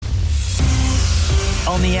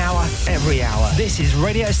On the hour, every hour. This is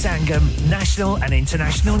Radio Sangam, national and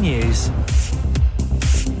international news.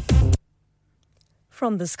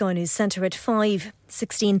 From the Sky News Centre at 5,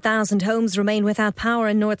 16,000 homes remain without power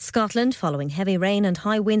in North Scotland following heavy rain and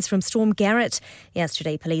high winds from Storm Garrett.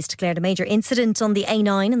 Yesterday, police declared a major incident on the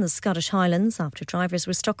A9 in the Scottish Highlands after drivers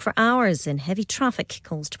were stuck for hours in heavy traffic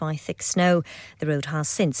caused by thick snow. The road has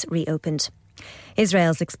since reopened.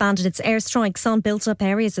 Israel's expanded its airstrikes on built-up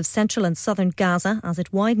areas of central and southern Gaza as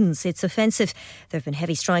it widens its offensive. There have been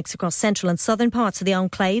heavy strikes across central and southern parts of the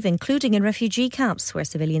enclave, including in refugee camps, where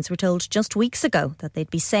civilians were told just weeks ago that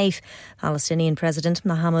they'd be safe. Palestinian President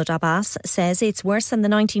Mahmoud Abbas says it's worse than the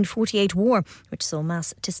 1948 war, which saw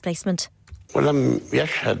mass displacement.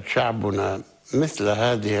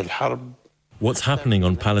 What's happening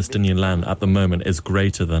on Palestinian land at the moment is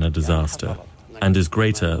greater than a disaster, and is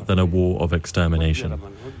greater than a war of extermination.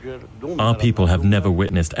 Our people have never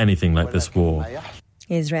witnessed anything like this war.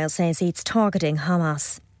 Israel says it's targeting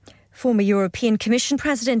Hamas. Former European Commission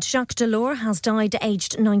President Jacques Delors has died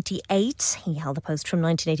aged 98. He held the post from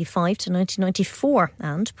 1985 to 1994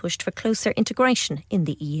 and pushed for closer integration in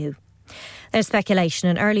the EU. There's speculation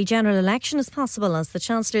an early general election is possible as the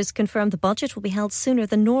Chancellor's confirmed the budget will be held sooner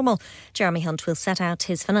than normal. Jeremy Hunt will set out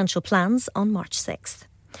his financial plans on March 6th.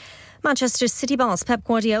 Manchester City boss Pep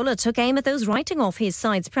Guardiola took aim at those writing off his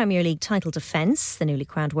side's Premier League title defence. The newly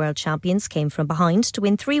crowned world champions came from behind to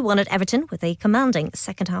win 3-1 at Everton with a commanding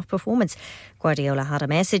second-half performance. Guardiola had a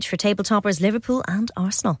message for table toppers Liverpool and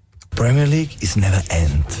Arsenal. Premier League is never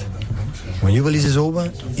end. When you believe it's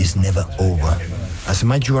over, it's never over. As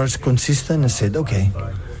much you are consistent and said, okay,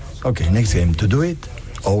 next game to do it,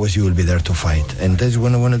 always you will be there to fight. And that's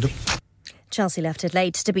what I want to do. Chelsea left it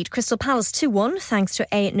late to beat Crystal Palace 2-1 thanks to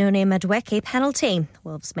a Noni Madueke penalty.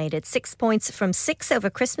 Wolves made it 6 points from 6 over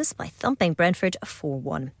Christmas by thumping Brentford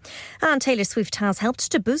 4-1. And Taylor Swift has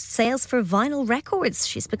helped to boost sales for vinyl records.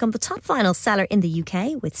 She's become the top vinyl seller in the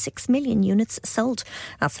UK with 6 million units sold.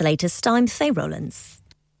 That's the latest. I'm Faye Rowlands.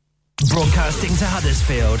 Broadcasting to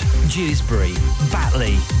Huddersfield, Dewsbury,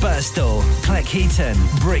 Batley, Birstall, Cleckheaton,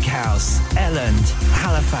 Brickhouse, Elland,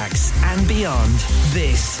 Halifax and beyond.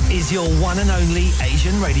 This is your one and only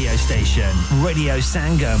Asian radio station. Radio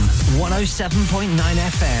Sangam, 107.9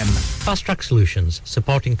 FM. Fast Track Solutions,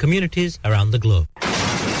 supporting communities around the globe.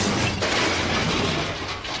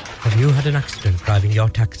 Have you had an accident driving your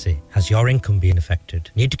taxi? Has your income been affected?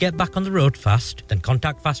 Need to get back on the road fast? Then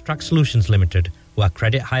contact Fast Track Solutions Limited, who are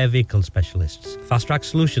credit hire vehicle specialists. Fast Track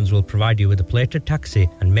Solutions will provide you with a plated taxi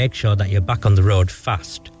and make sure that you're back on the road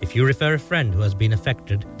fast. If you refer a friend who has been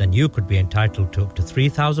affected, then you could be entitled to up to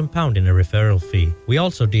 £3,000 in a referral fee. We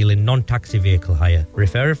also deal in non-taxi vehicle hire.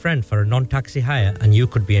 Refer a friend for a non-taxi hire and you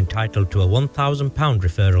could be entitled to a £1,000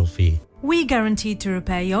 referral fee. We guaranteed to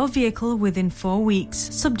repair your vehicle within 4 weeks,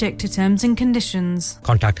 subject to terms and conditions.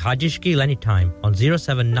 Contact Haji Shakil anytime on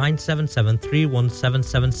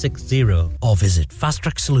 07977317760 or visit Fast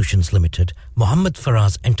Track Solutions Limited, Mohammed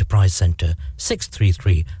Faraz Enterprise Centre,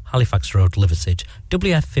 633 Halifax Road, Liversedge,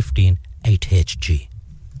 WF15 8HG.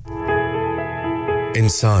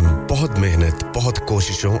 इंसान बहुत मेहनत, बहुत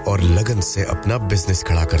कोशिशों और लगन से अपना business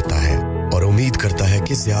खड़ा करता है और उम्मीद करता है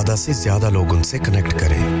कि ज्यादा से ज्यादा लोग उनसे कनेक्ट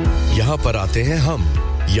करें। यहाँ पर आते हैं हम,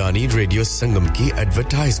 यानी रेडियो संगम की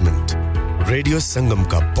एडवर्टाइजमेंट। रेडियो संगम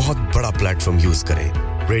का बहुत बड़ा प्लेटफॉर्म यूज करें।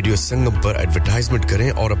 रेडियो संगम पर एडवर्टाइजमेंट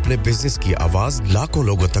करें और अपने बिजनेस की आवाज लाखों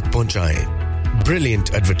लोगों तक पहुंचाएं। Brilliant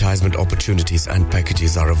advertisement opportunities and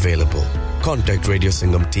packages are available. Contact Radio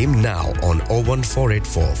Sangam team now on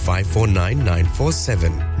 01484 549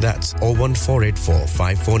 947. That's 01484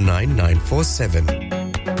 549 947.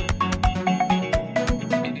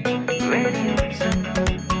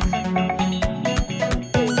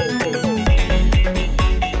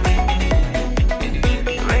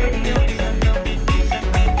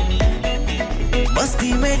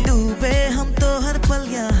 मस्ती में डूबे हम तो हर पल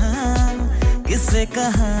यहाँ किससे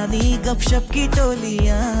कहानी गपशप की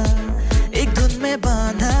टोलियां एक धुन में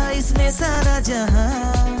बांधा इसने सारा जहां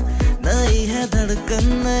नई है धड़कन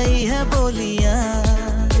नई है बोलियां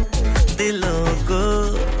दिलों को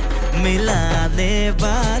मिलाने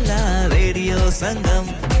वाला रेडियो संगम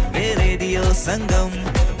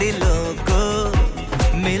दिलों को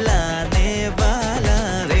मिलाने वाला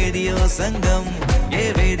रेडियो संगम ये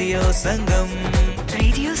रेडियो संगम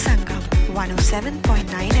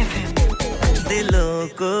 107.9 FM दिलों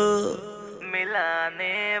को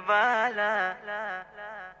मिलाने वाला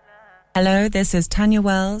Hello, this is Tanya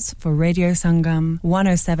Wells for Radio Sangam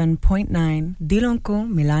 107.9 Dilon ko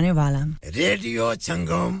milane wala. Radio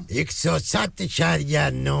Sangam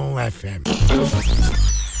 107.9 FM.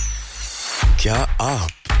 क्या आप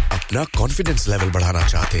अपना कॉन्फिडेंस लेवल बढ़ाना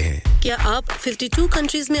चाहते हैं क्या आप 52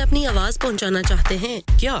 कंट्रीज में अपनी आवाज पहुंचाना चाहते हैं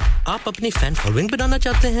क्या आप अपनी फैन फॉलोइंग बनाना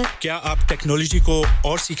चाहते हैं क्या आप टेक्नोलॉजी को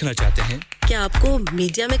और सीखना चाहते हैं क्या आपको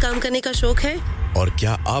मीडिया में काम करने का शौक है और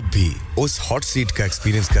क्या आप भी उस हॉट सीट का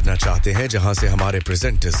एक्सपीरियंस करना चाहते हैं जहां से हमारे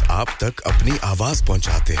प्रेजेंटर्स आप तक अपनी आवाज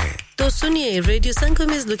पहुंचाते हैं तो सुनिए radio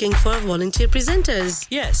Sangam is looking for volunteer presenters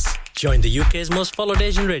yes join the UK's most followed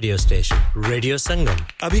Asian radio station Radio Sangam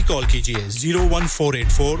abhi call kijiye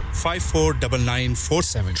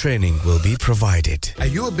 01484549947 training will be provided Are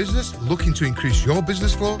you a business looking to increase your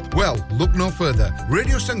business flow well look no further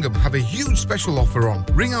Radio Sangam have a huge special offer on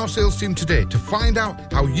ring our sales team today to find out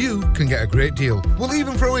how you can get a great deal we'll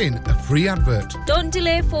even throw in a free advert don't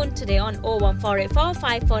delay phone today on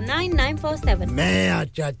 01484549947 मैं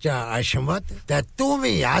चाचा अशमत तू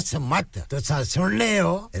भी आसमत तो सुन ले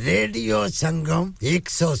हो radio संगम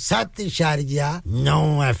 107.9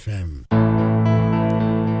 FM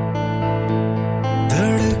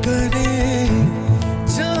धड़कने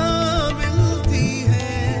जहाँ मिलती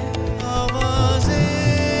है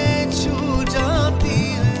आवाजें छू जाती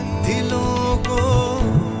है दिलों को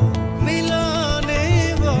मिलाने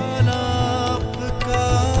वाला आपका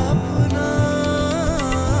अपना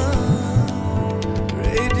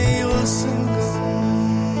रेडियो संगम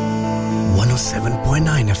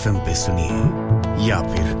 107.9 FM पे सुनिए या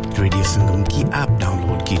फिर रेडियो संगम की ऐप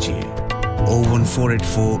डाउनलोड कीजिए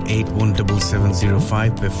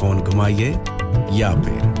 01484817705 पे फोन घुमाइए या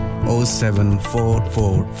फिर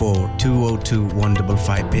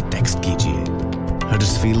 07444202155 पे टेक्स्ट कीजिए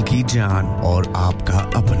हडर्सफील्ड की जान और आपका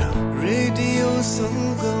अपना रेडियो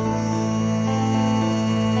संगम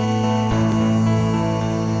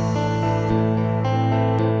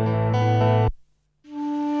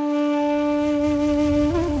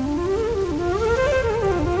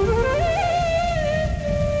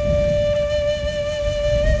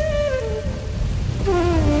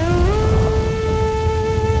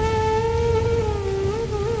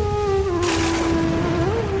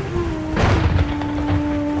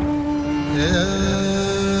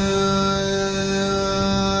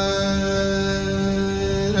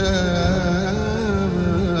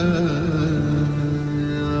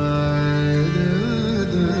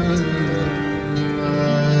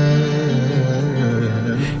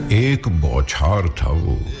बौछार था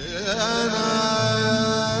वो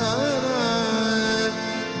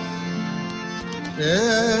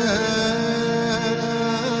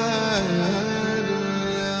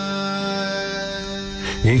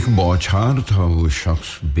एक बौछार था वो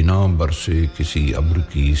शख्स बिना बरसे किसी अब्र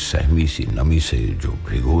की सहमी सी नमी से जो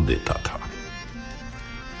भिगो देता था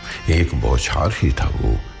एक बौछार ही था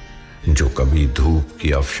वो जो कभी धूप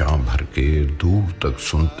की अफशां भर के दूर तक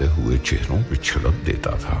सुनते हुए चेहरों पे छिड़क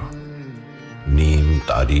देता था नीम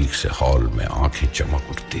तारीख से हॉल में आंखें चमक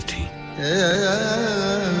उठती थी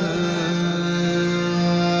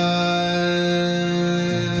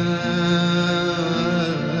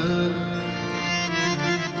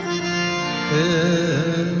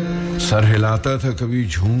सर हिलाता था कभी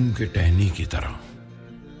झूम के टहनी की तरह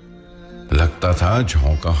लगता था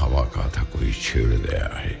झोंका हवा का था कोई छेड़ गया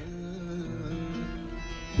है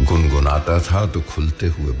गुनगुनाता था तो खुलते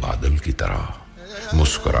हुए बादल की तरह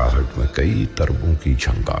मुस्कुराहट में कई तरबों की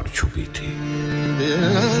झंकार छुपी थी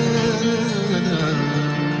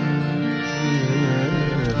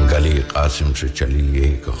गली कासिम से चली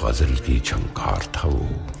एक गजल की झंकार था वो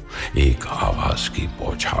एक आवाज की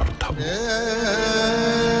बौछार था वो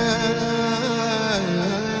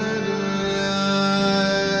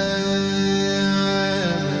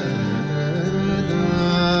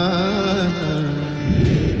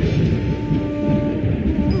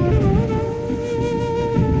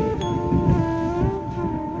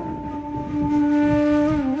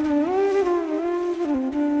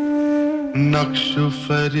नक्श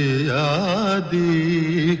फरियादी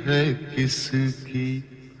है किसकी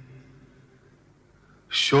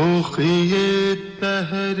शोखी ये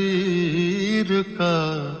तहरीर का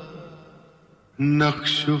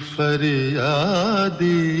नक्श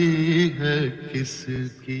फरियादी है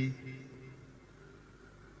किसकी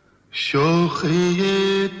शोखी ये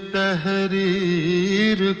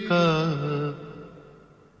तहरीर का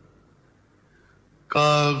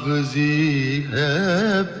कागजी है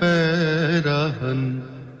पैराहन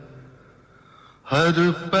हर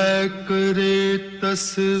पैकरे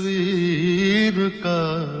तस्वीर का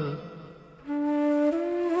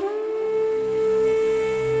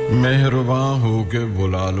मेहरबां होके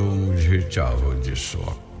बुला लो मुझे चाहो जिस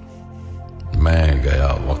वक्त मैं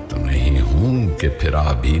गया वक्त नहीं हूं कि फिर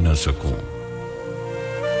आ भी न सकूं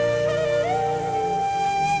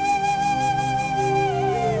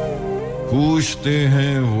पूछते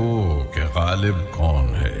हैं वो कि गालिब कौन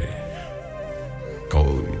है,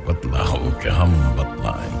 कोई बतलाओ कि हम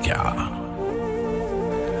बतलाएं क्या।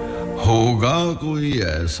 होगा कोई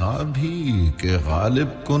ऐसा भी कि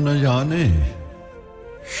गालिब को न जाने,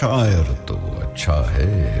 शायर तो अच्छा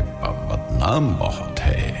है पर बदनाम बहुत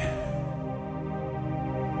है।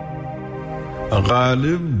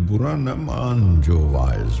 गालिब बुरा न मान जो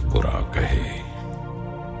वाइज बुरा कहे,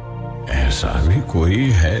 ऐसा भी कोई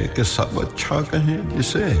है कि सब अच्छा कहें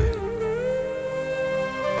जिसे।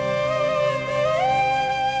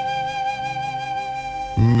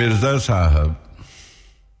 मिर्जा साहब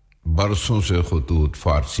बरसों से खुतूत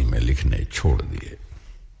फारसी में लिखने छोड़ दिए।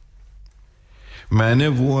 मैंने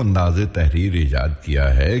वो अंदाज़े तहरीर इजाद किया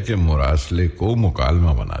है कि मुरासले को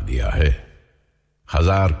मुकालमा बना दिया है।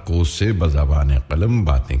 1000 कोस से बज़बान कलम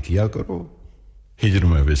बातें किया करो, हिज्र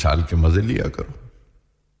में विसाल के मजे लिया करो।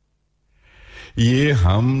 ये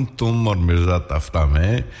हम तुम और मिर्जा तफ्ता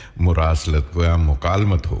में मुरासलत गोया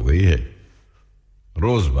मुकालमत हो गई है।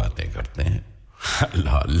 रोज बातें करते हैं।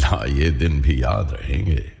 अल्लाह अल्लाह ये दिन भी याद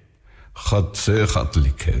रहेंगे। खत से खत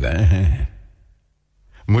लिखे गए हैं।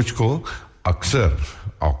 मुझको अक्सर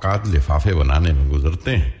औकात लिफाफे बनाने में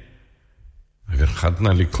गुजरते हैं। अगर खत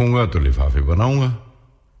ना लिखूंगा तो लिफाफे बनाऊंगा।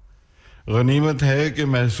 गनीमत है कि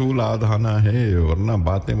महसूल आधाना है, वरना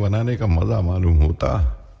बातें बनाने का मजा मालूम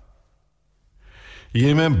होता।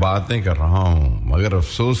 ये मैं बातें कर रहा हूं, मगर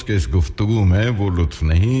अफसोस के इस गुफ्तगू में वो लुत्फ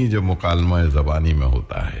नहीं जो मुकालमा ज़बानी में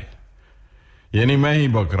होता है। यानी मैं ही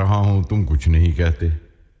बक रहा हूं, तुम कुछ नहीं कहते।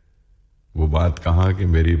 वो बात कहां कि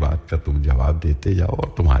मेरी बात का तुम जवाब देते जाओ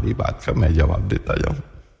और तुम्हारी बात का मैं जवाब देता जाऊं।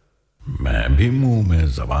 मैं भी मुंह में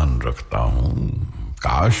जबान रखता हूं,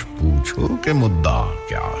 काश पूछो कि मुद्दा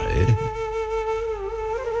क्या है।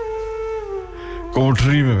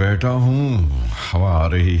 कोठरी में बैठा हूं, हवा आ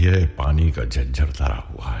रही है, पानी का झज्झर धरा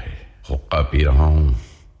हुआ है। हुक्का पी रहा हूं,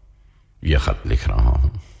 यह खत लिख रहा हूं।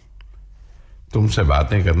 तुमसे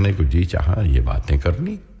बातें करने को जी चाहा, ये बातें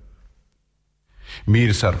करनी।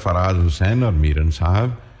 मीर सरफराज हुसैन और मीरन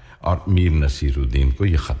साहब और मीर नसीरुद्दीन को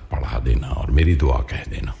ये खत पढ़ा देना और मेरी दुआ कह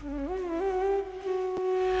देना।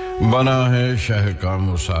 बना है शहर का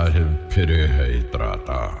मुसाहिब, फिरे है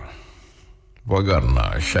इतराता, वगरना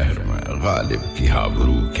शहर में गालिब की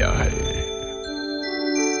आबरू क्या है।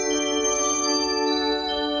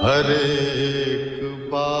 हर एक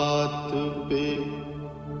बात पे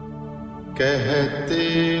कहते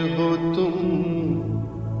हो तुम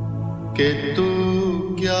कि तू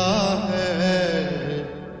क्या है।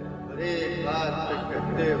 हर एक बात पे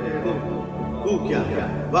कहते हो तुम, तू क्या है।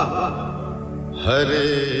 वाह वाह। हर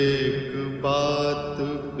एक बात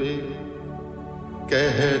पे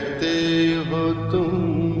कहते हो तुम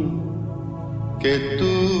कि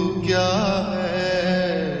तू क्या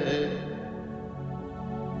है।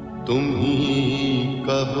 तुम ही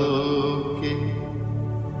कहो कि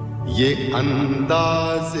ये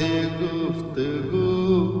अंदाज़े गुफ्तगू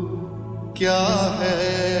क्या है।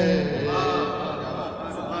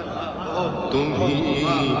 तुम ही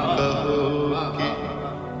कहो कि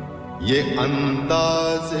ये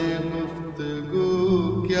अंदाज़े गुफ्तगू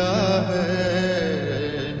क्या है।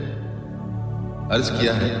 अर्ज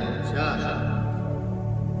किया है,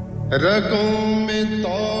 रगों में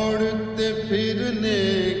तोड़ते फिरने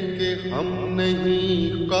के हम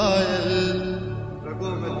नहीं कायल।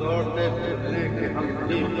 रगों में तोड़ते फिरने के हम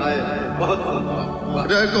नहीं कायल।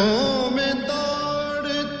 बहुत रगों में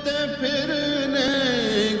तोड़ते फिरने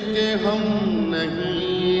के हम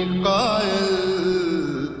नहीं कायल।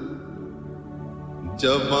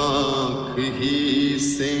 जब आँख ही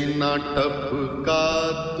से ना टपका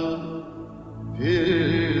तो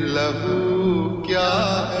फिर लहू क्या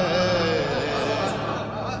है।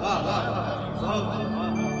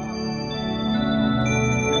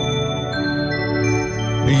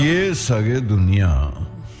 ये सगे दुनिया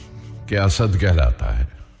के असद कहलाता है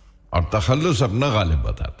और तखल्लुस अपना गालिब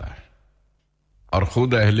बताता है और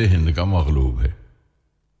खुद अहले हिंद का मगलूब है।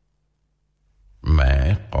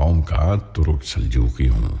 मैं कौम का तुर्क सल्जूकी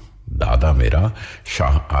हूं। दादा मेरा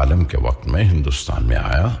शाह आलम के वक्त में हिंदुस्तान में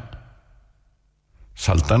आया।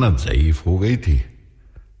 सल्तनत ज़ईफ हो गई थी।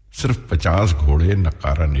 सिर्फ 50 घोड़े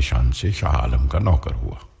नक्कारा निशान से शाह आलम का नौकर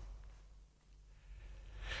हुआ।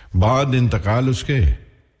 बाद इंतकाल उसके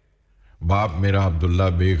बाप मेरा अब्दुल्ला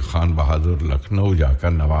बेग खान बहादुर लखनऊ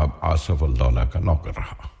जाकर नवाब आसफ उल-दौला का नौकर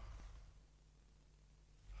रहा।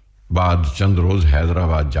 बाद चंद रोज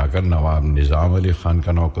हैदराबाद जाकर नवाब निजाम अली खान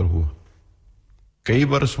का नौकर हुआ। कई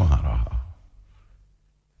बरस वहां रहा।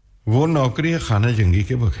 वो नौकरी खाना जंगी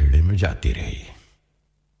के बखेड़े में जाती रही।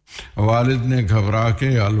 वालिद ने घबरा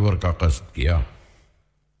के अलवर का कस्द किया।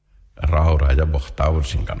 राव राजा बख्तावर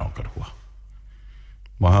सिंह का नौकर हुआ।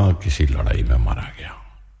 वहां किसी लड़ाई में मारा गया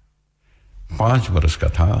 5 बरस का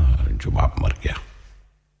था जो बाप मर गया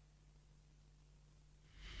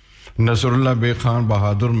नसरुल्लाह बे खान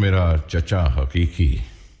बहादुर मेरा चचा हकीकी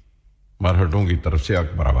मरहटों की तरफ से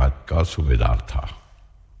अकबराबाद का सूबेदार था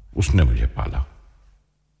उसने मुझे पाला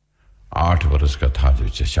 8 बरस का था जो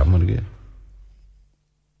चचा मर गया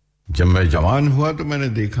जब मैं जवान हुआ तो मैंने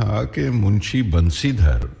देखा कि मुंशी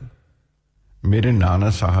बंसीधर मेरे नाना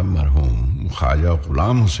साहब मरहूम ख्वाजा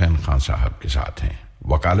गुलाम हुसैन खान साहब के साथ हैं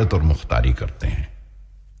वकालत और मुख्तारी करते हैं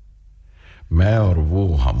मैं और वो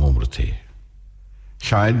हम उम्र थे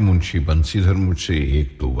शायद मुंशी बंसीधर मुझसे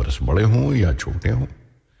 1-2 बरस बड़े हों या छोटे हों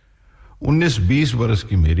 19-20 बरस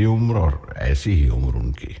की मेरी उम्र और ऐसी ही उम्र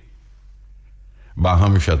उनकी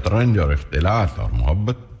बाहम शतरंज और इख्तिलात और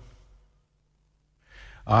मोहब्बत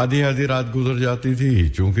आधी रात गुजर जाती थी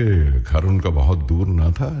चूंकि घर उनका बहुत दूर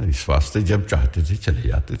ना था इस वास्ते जब चाहते थे चले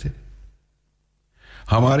जाते थे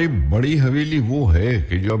हमारी बड़ी हवेली वो है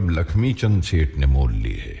कि जो अब लक्ष्मी चंद सेठ ने मोल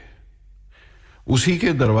ली है उसी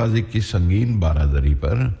के दरवाजे की संगीन बारादरी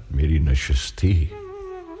पर मेरी नशिस्त थी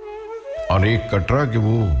और एक कटरा के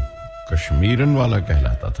वो कश्मीरन वाला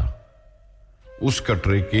कहलाता था उस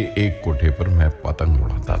कटरे के एक कोठे पर मैं पतंग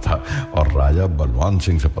उड़ाता था और राजा बलवान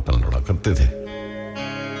सिंह से पतंग लड़ा करते थे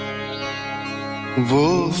वो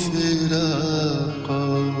फिराक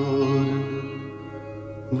और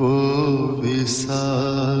वो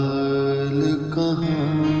विसाल कहाँ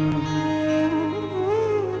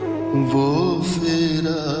वो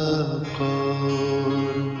फिराक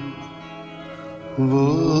और वो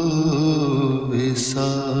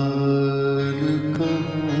विसाल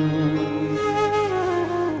कहाँ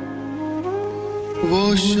वो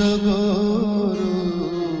शब और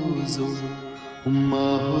रोज़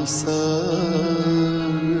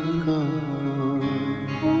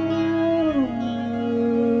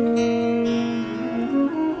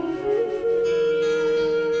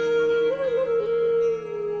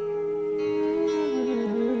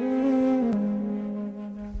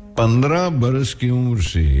पंद्रह बरस की उम्र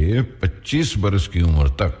से 25 बरस की उम्र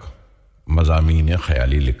तक मज़ामीन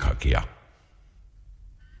ख्याली लिखा किया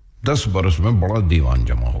 10 बरस में बड़ा दीवान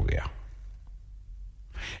जमा हो गया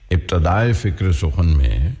इब्तदाए फिक्र सुखन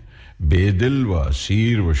में बेदिल व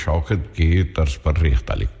असीर व शौकत के तर्ज पर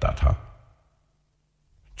रेख्ता लिखता था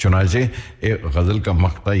चुनाचे एक गजल का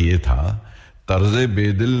मक्ता ये था तर्ज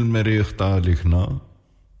बेदिल में रेख्ता लिखना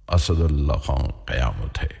असदुल्लाह खान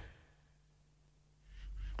क़यामत है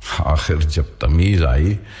आखिर जब तमीज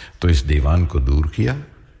आई तो इस दीवान को दूर किया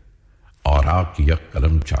और आक यक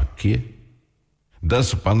कलम चाक किए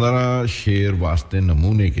 10-15 शेर वास्ते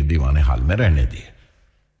नमूने के दीवाने हाल में रहने दिए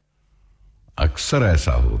अक्सर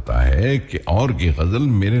ऐसा होता है कि और की गजल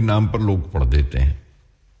मेरे नाम पर लोग पढ़ देते हैं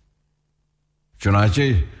चुनाचे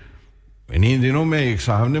इन्हीं दिनों में एक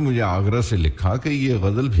साहब ने मुझे आगरा से लिखा कि ये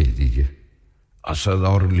गजल भेज दीजिए असद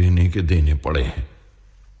और लेने के देने पड़े हैं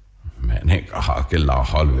मैंने कहा कि ला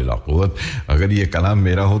हौल वला कुव्वत अगर ये कलाम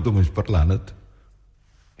मेरा हो तो मुझ पर लानत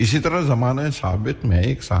इसी तरह जमाना साबित में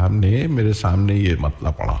एक साहब ने मेरे सामने ये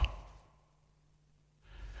मतला पढ़ा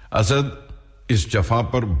असद इस जफा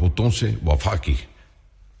पर बुतों से वफा की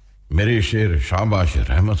मेरे शेर शाबाश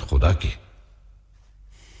रहमत खुदा की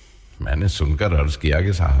मैंने सुनकर अर्ज किया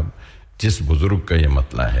कि साहब जिस बुजुर्ग का ये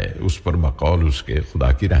मतला है उस पर बकौल उसके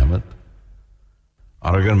खुदा की रहमत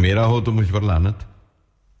और अगर मेरा हो तो मुझ पर लानत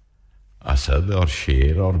असद और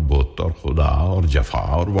शेर और बुत और खुदा और जफा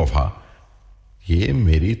और वफा ये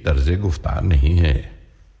मेरी तर्ज गुफ्तार नहीं है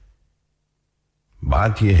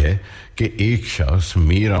बात यह है कि एक शख्स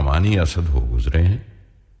मीर अमानी असद हो गुजरे हैं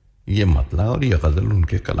ये मतला और ये गजल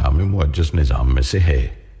उनके कलाम मुअज्जज़ निजाम में से है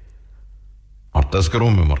और तज़किरों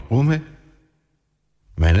में मरकूम है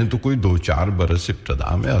मैंने तो कोई 2-4 बरस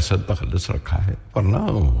इब्तदा में असद तखल्लुस रखा है वरना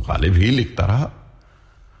गालिब ही लिखता रहा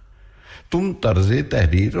तुम तर्ज़े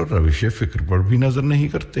तहरीर और रविश फिक्र पर भी नजर नहीं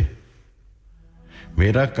करते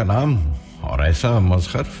मेरा कलाम और ऐसा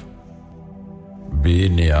मज़खर्फ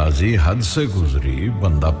बेनियाजी हद से गुजरी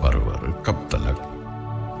बंदा परवर कब तलक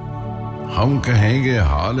हम कहेंगे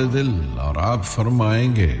हाल दिल और आप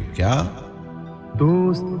फरमाएंगे क्या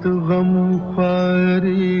दोस्त गम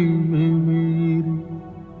ख्वारी में मेरी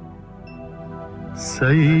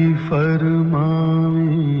सही फरमाएंगे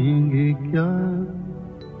क्या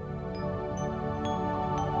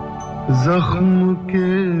जख्म के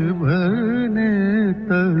भरने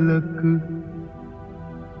तलक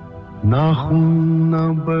नाखून न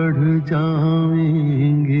बढ़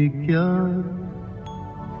जाएंगे क्या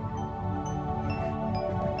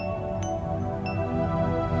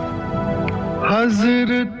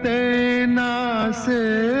हज़रते नासे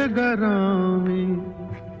गरामी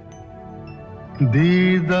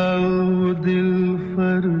दीदा दिल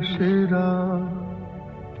फरशरा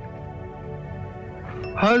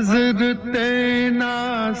हजरत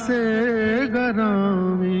नासे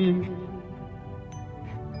गरामी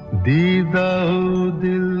दीदा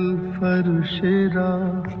दिल फरशरा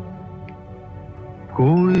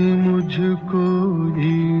कोई मुझको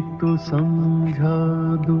ही तो समझा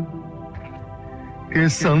दो कि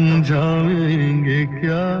समझाएंगे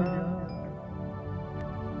क्या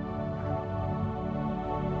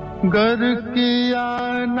गर किया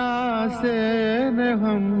ना से ने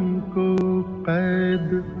हमको कैद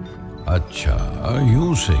अच्छा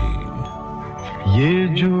यूं से ये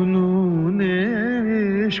जुनून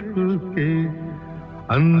इश्क के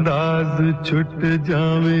अंदाज छुट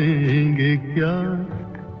जाएंगे क्या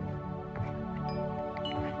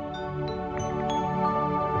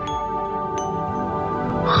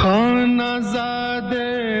खानाज़ादे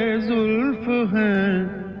जुल्फ हैं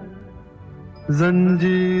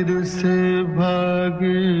जंजीर से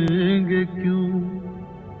भागेंगे क्यों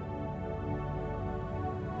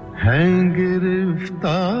हैं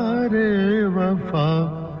गिरफ्तारे वफा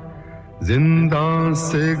जिंदां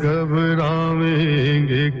से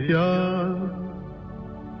घबराएंगे क्या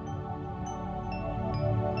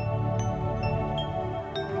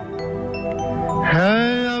है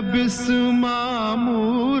अब इस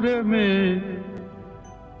मामूर में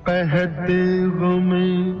कहते गमे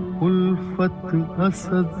उल्फत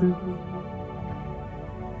हसद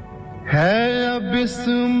है अब इस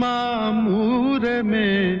मामूर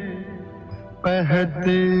में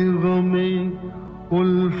कहते गमे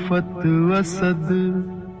उल्फत असद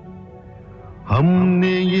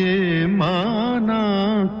हमने ये माना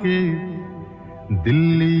के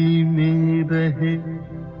दिल्ली में रहे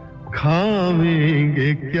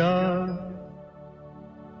खावेंगे क्या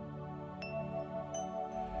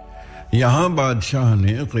यहाँ बादशाह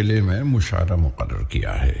ने किले में मुशायरा मुकर्रर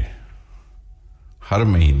किया है हर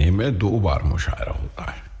महीने में 2 बार मुशायरा होता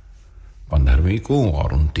है 15वीं को और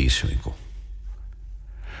 29वीं को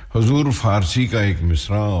हुजूर फारसी का एक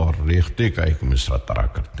मिसरा और रेख्ते का एक मिसरा तरा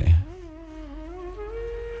करते हैं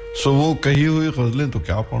सो वो कही हुई गजलें तो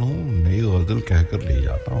क्या पढ़ूं नई गजल कहकर ले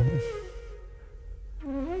जाता हूं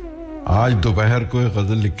आज दोपहर को एक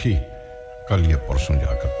गजल लिखी कल या परसों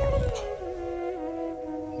जाकर पढ़ूंगा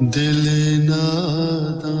दिल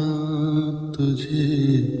नादां तुझे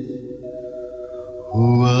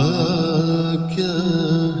हुआ क्या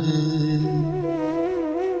है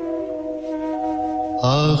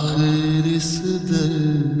आखिर इस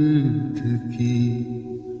दर्द की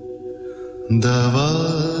दवा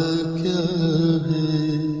क्या है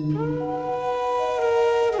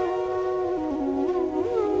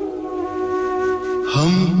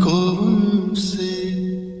हमको उनसे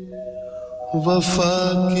वफा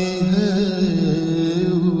की है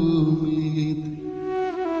उम्मीद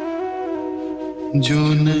जो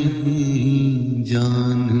नहीं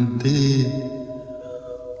जानते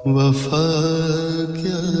वफा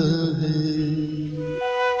क्या है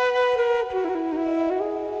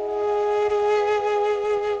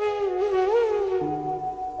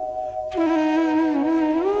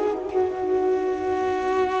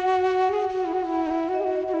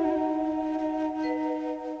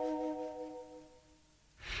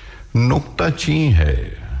नुक्ताची है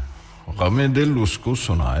गमे दिल उसको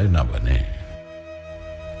सुनाए न बने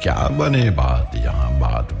क्या बने बात यहां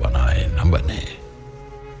बात बनाए न बने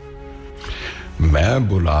मैं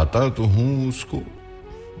बुलाता तो हूं उसको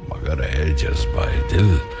मगर है जज्बाए दिल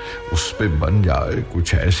उस पे बन जाए कुछ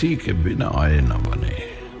ऐसी कि बिना आए न बने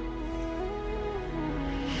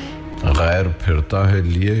गैर फिरता है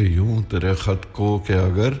लिए यूं तेरे खत को कि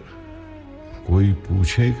अगर कोई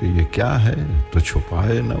पूछे कि ये क्या है तो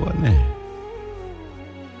छुपाए न बने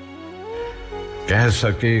कह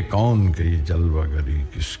सके कौन कि ये जलवागरी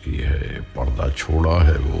किसकी है पर्दा छोड़ा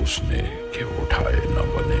है वो उसने कि उठाए न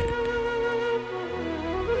बने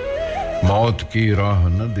मौत की राह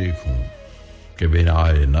न देखूं कि बिना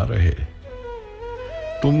आए न रहे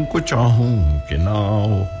तुमको चाहूं कि ना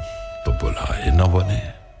आओ तो बुलाए न बने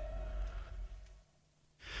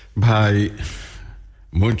भाई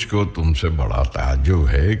मुझको तुमसे बड़ा ताज्जुब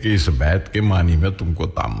है कि इस बैत के मानी में तुमको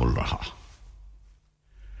तामुल रहा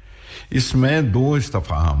इसमें 2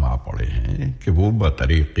 इस्तफाम आ पड़े हैं कि वो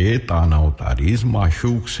बतरीके ताना व तारीज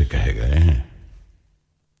माशूक से कहे गए हैं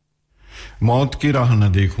मौत की राह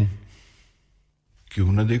न देखूं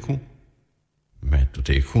क्यों न देखूं मैं तो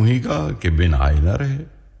देखूं ही का कि बिन आए न रहे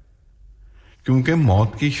क्योंकि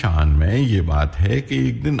मौत की शान में ये बात है कि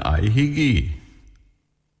एक दिन आएगी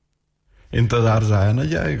इंतजार जाया न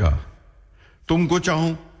जाएगा तुमको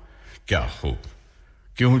चाहूं क्या हो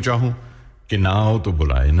क्यों चाहूं कि ना आओ तो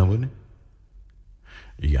बुलाए न बने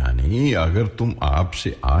यानी अगर तुम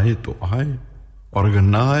आपसे आए तो आए और अगर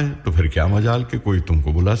ना आए तो फिर क्या मजाल कि कोई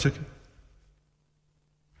तुमको बुला सके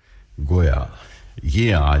गोया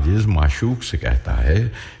ये आजिज माशूक से कहता है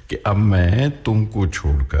कि अब मैं तुमको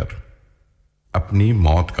छोड़कर अपनी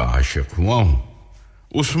मौत का आशिक हुआ हूं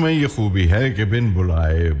उसमें ये खूबी है कि बिन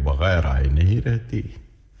बुलाए बगैर आए नहीं रहती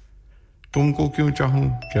तुमको क्यों चाहूं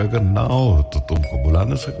कि अगर ना हो तो तुमको बुला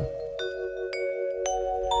न सकूं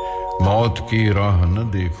मौत की राह न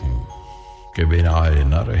देखूं कि बिना आए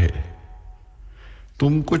न रहे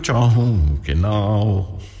तुमको चाहूं कि ना आओ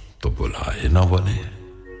तो बुलाए न बने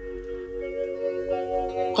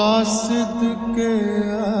कासिद के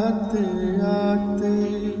आते आते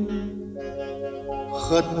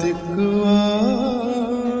खत इकवार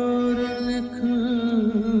लिख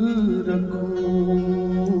रखूं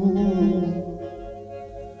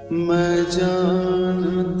मैं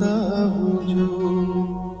जानता हूं जो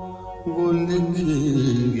वो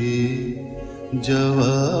लिखेंगे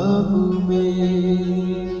जवाब में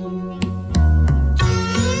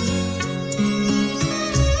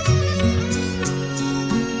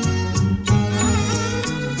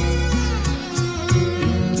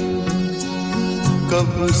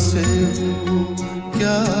कब से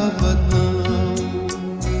क्या बताऊं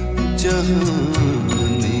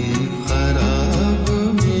जहानी खराब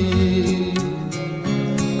में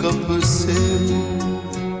कब से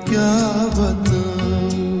क्या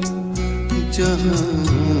बताऊं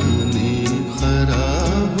जहानी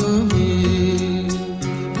खराब में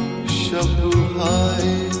शब हाय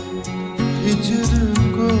हिजर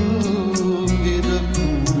को भी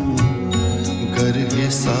रखूं कर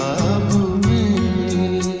हिसाब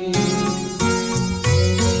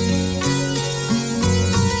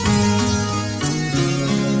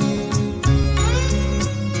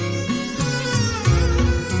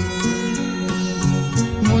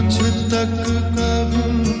तक कब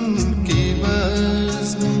की बस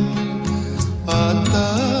आता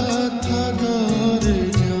था दौर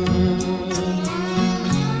जान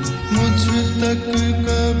मुझ तक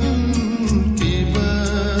कब की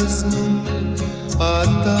बस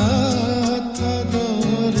आता था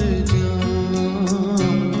दौर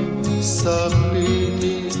जान साकी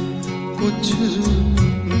ने कुछ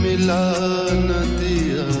मिला न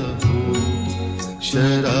दिया हो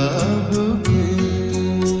शराब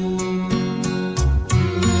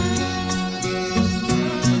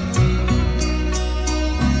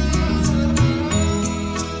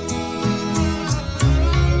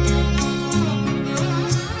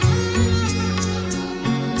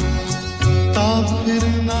फिर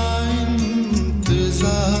ना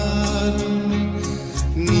इंतजार में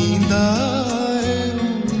नींद आए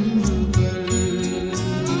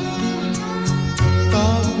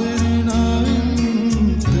फिर ना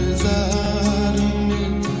इंतजार में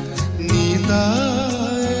नींद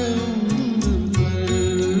आए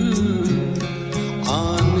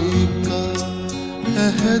आने का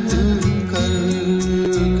अहद कर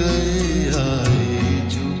गए आए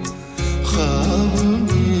जो ख्वाब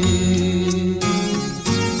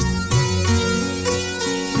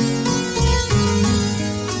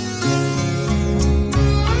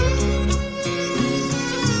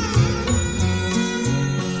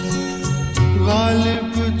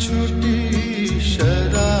गालिब छुटी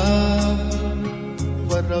शराब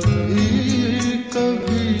पर भी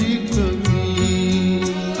कभी कभी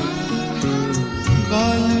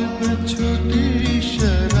गालिब छुटी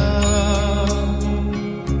शराब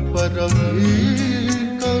पर भी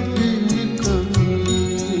कभी कभी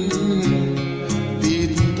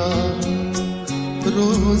पीता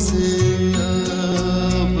रोज़े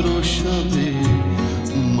अब्रो शबे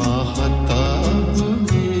माहताब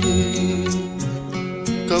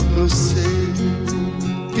कब से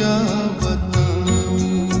क्या बताऊं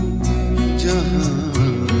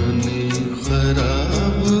जहानी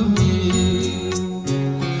खराब में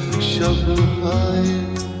शब आए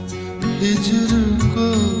हिजर को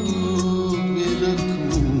भी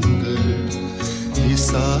रखूंगा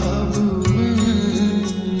हिसाब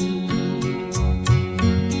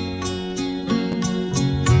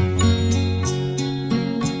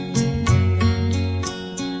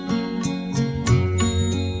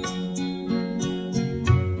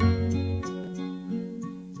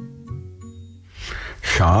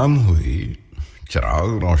शाम हुई चिराग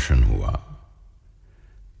रोशन हुआ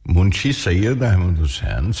मुंशी सैयद अहमद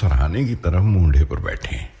हुसैन सरहाने की तरफ मूंढे पर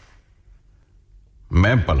बैठे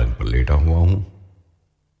मैं पलंग पर लेटा हुआ हूं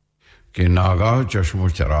कि नागा चश्मो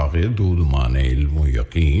चरागे दूध माने इल्मो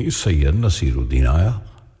यकीन सैयद नसीरुद्दीन आया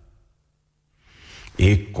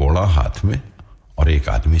एक कोड़ा हाथ में और एक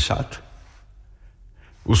आदमी साथ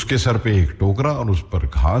उसके सर पे एक टोकरा और उस पर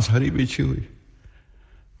घास हरी बिछी हुई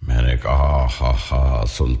कहा हा हा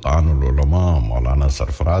सुल्तानुल उलमा मौलाना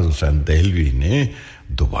सरफराज हुसैन देहलवी ने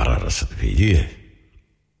दोबारा रसद भेजी है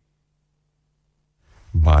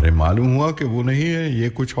बारे मालूम हुआ कि वो नहीं है ये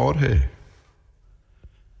कुछ और है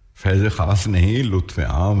फैज़ खास नहीं लुत्फ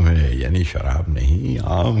आम है यानी शराब नहीं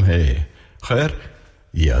आम है खैर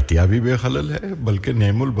ये अतिया भी बेखलल है बल्कि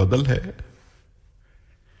नेमुल बदल है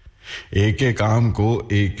एक एक आम को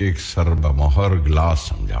एक एक सरबमोहर गिलास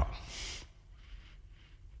समझा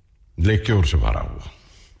लेक्योर से भरा हुआ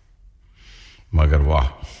मगर वाह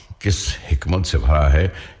किस हिकमत से भरा है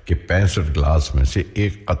कि 65 गिलास में से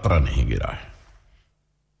एक कतरा नहीं गिरा है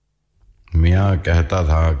मियां कहता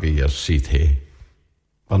था कि 80 थे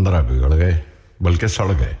 15 बिगड़ गए बल्कि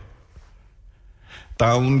सड़ गए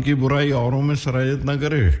ता उनकी बुराई औरों में सरायत न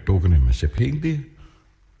करे टोकने में से फेंक दिए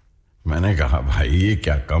मैंने कहा भाई ये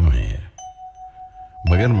क्या कम है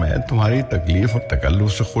मगर मैं तुम्हारी तकलीफ और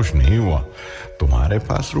तकल्लुफ से खुश नहीं हुआ तुम्हारे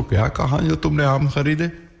पास रुपया कहां जो तुमने आम खरीदे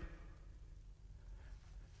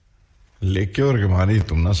लेके और मानी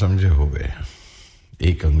तुम ना समझे हो गए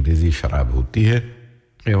एक अंग्रेजी शराब होती है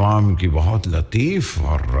क़िवाम की बहुत लतीफ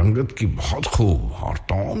और रंगत की बहुत खूब और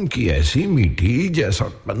तौम की ऐसी मीठी जैसा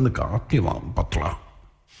कंद का क़िवाम पतला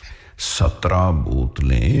 17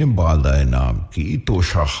 बोतलें बादाए नाम की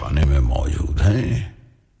तोशा खाने में मौजूद हैं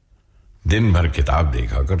दिन भर किताब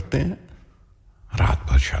देखा करते हैं रात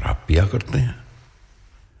भर शराब पिया करते हैं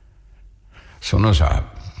सुनो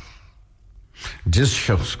साहब जिस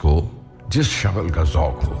शख्स को जिस शक्ल का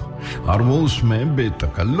ज़ौक़ हो और वो उसमें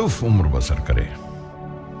बेतकल्लुफ़ उम्र बसर करे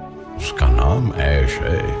उसका नाम ऐश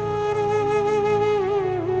है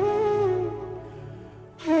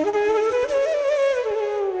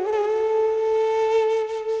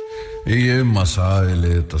ये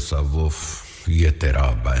मसाइले तसव्वुफ ये तेरा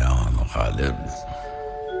बयान गालिब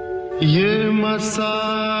ये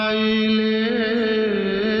मसाइले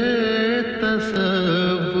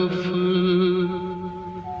तसव्वुफ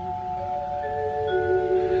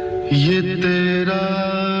ये तेरा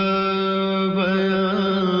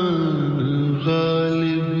बयान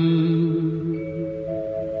गालिब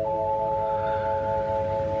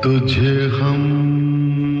तुझे हम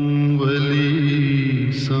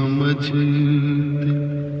समझते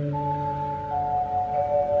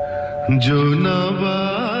जो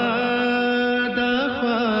नवादार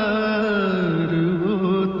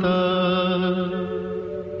होता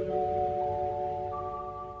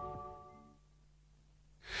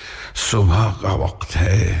सुबह का वक्त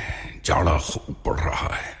है जाड़ा खूब पड़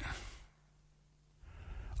रहा है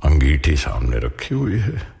अंगीठी सामने रखी हुई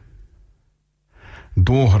है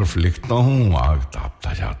 2 हर्फ लिखता हूं आग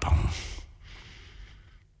तापता जाता हूं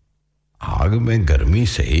आग में गर्मी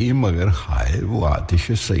से ही मगर हाय वो आतिश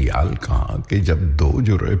सयाल कहां कि जब 2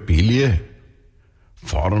 जुर्रे पी लिए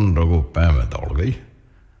फौरन रगो पै में दौड़ गई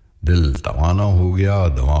दिल तवाना हो गया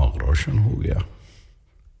दिमाग रोशन हो गया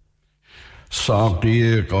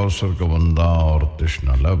साक़िए कौसर का बंदा और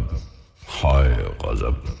तृष्णा लब हाय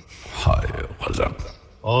गजब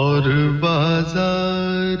और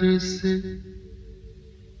बाजार से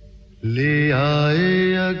ले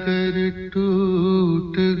आए अगर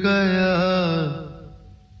टूट गया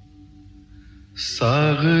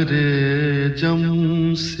सागरे जम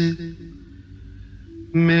से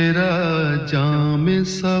मेरा जाम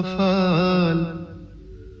सफाल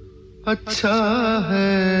अच्छा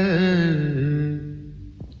है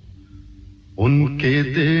उनके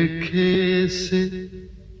देखे से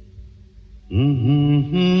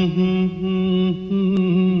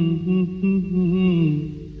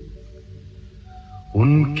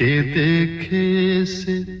उनके देखे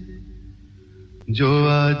से जो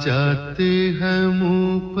आ जाते हैं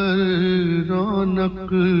मुंह पर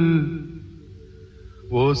रौनक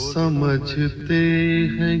वो समझते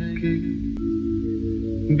हैं कि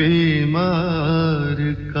बीमार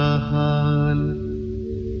का हाल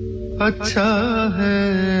अच्छा है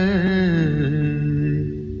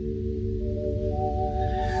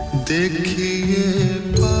देखिए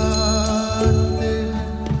बातें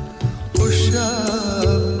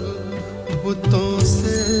बुतों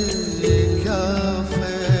से क्या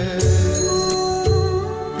फैज़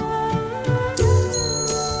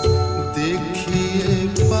देखिए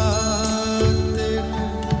बातें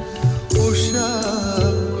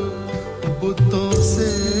उशाक बुतों से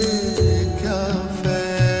क्या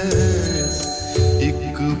फैज़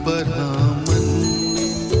एक बरहमन ने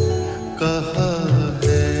कहा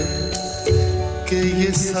है कि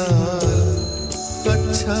ये साल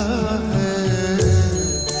अच्छा है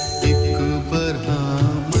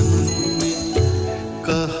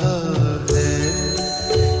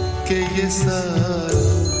साल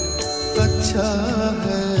अच्छा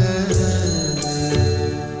है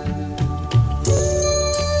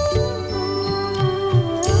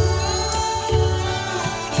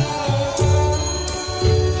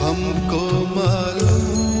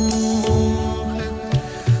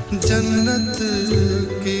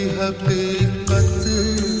हकीकत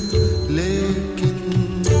लेकिन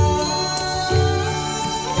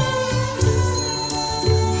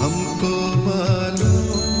हमको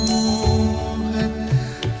मालूम है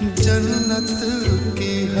जन्नत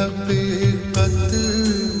की हकीकत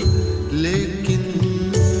लेकिन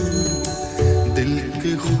दिल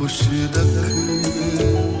के खुश रखने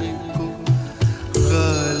को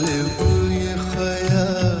गालिब ये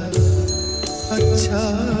ख्याल अच्छा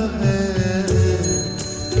है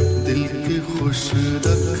दिल के खुश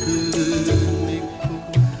रखने को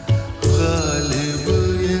गालिब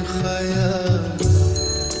ये ख्याल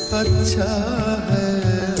अच्छा है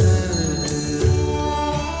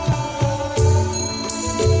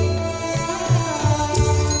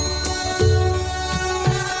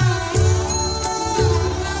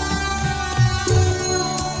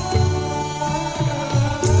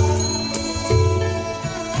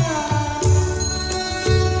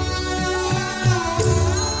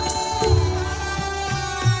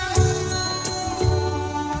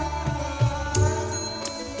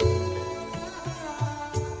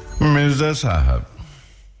मिर्जा साहब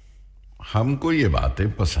हमको ये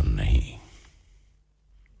बातें पसंद नहीं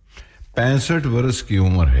 65 बरस की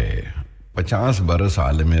उम्र है 50 बरस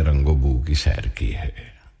आलम रंगो बू की सैर की है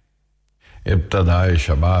इब्तदाए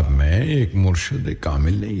शबाब में एक मुर्शिद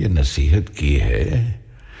कामिल ने ये नसीहत की है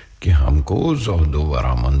कि हमको ज़ुहदो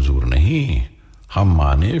वरा मंजूर नहीं हम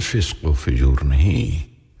माने फिस्क व फिजूर नहीं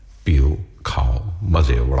पियो खाओ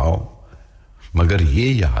मजे उड़ाओ मगर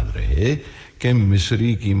ये याद रहे कि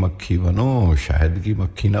मिस्री की मक्खी बनो शहद की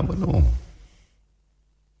मक्खी ना बनो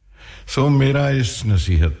सो मेरा इस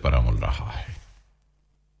नसीहत पर अमल रहा है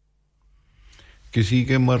किसी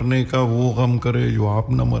के मरने का वो गम करे जो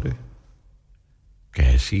आप न मरे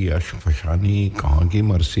कैसी अशफशानी कहां की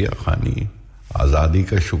मरसिया खानी आजादी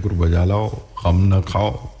का शुक्र बजा लाओ गम न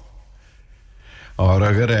खाओ और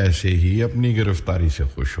अगर ऐसे ही अपनी गिरफ्तारी से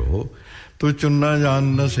खुश हो तो चुन्ना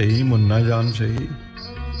जान न सही मुन्ना जान सही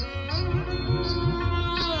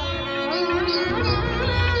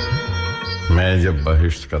मैं जब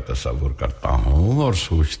बहिश्त का तस्वुर करता हूं और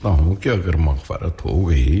सोचता हूं कि अगर मग़फ़रत हो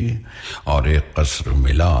गई और एक कसर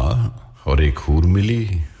मिला और एक हूर मिली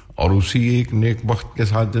और उसी एक नेक वक्त के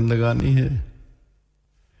साथ जिंदगानी है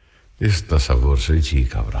इस तस्वुर से जी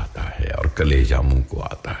घबराता है और कलेजा मुंह को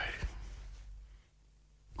आता है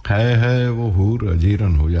वो हूर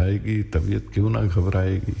अजीरन हो जाएगी तबीयत क्यों ना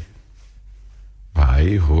घबराएगी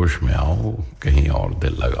भाई होश में आओ कहीं और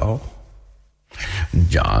दिल लगाओ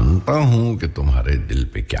जानता हूं कि तुम्हारे दिल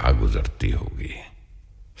पे क्या गुजरती होगी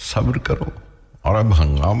सब्र करो और अब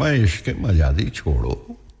हंगामा इश्क मजादी छोड़ो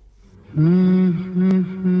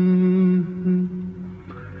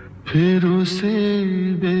फिर उसे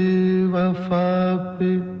बेवफा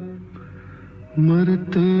पे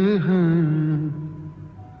मरते हैं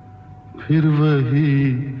फिर वही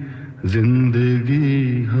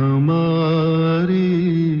जिंदगी हमारी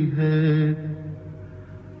है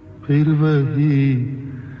फिर वही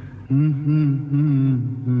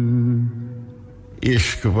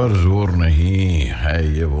इश्क पर जोर नहीं है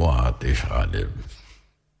ये वो आतिश गालिब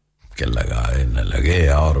के लगाए न लगे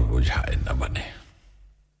और बुझाए न बने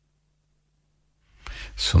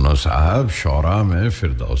सुनो साहब शौरा में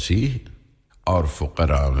फिरदौसी और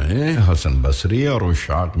फुकरा में हसन बसरी और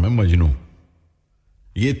उशाक में मजनू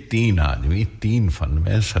ये 3 आदमी 3 फन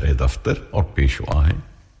में सरे दफ्तर और पेशवा हैं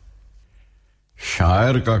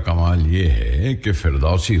शायर का कमाल ये है कि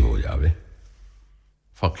फिरदौसी हो जावे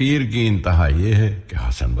फकीर की इंतहा ये है कि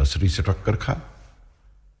हसन बसरी से टक्कर खाए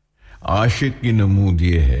आशिक की नमूद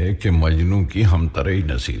ये है कि मजनू की हमतरई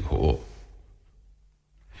नसीब हो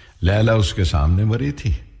लैला उसके सामने मरी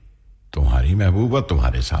थी तुम्हारी महबूबा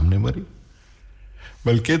तुम्हारे सामने मरी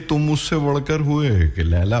बल्कि तुम उससे बढ़कर हुए कि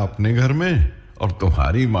लैला अपने घर में और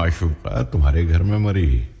तुम्हारी माशूका तुम्हारे घर में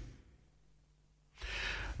मरी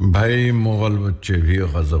भाई मुगल बच्चे भी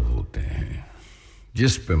गजब होते हैं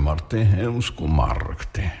जिस पे मरते हैं उसको मार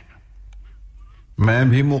रखते हैं मैं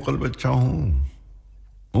भी मुगल बच्चा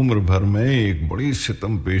हूं उम्र भर में एक बड़ी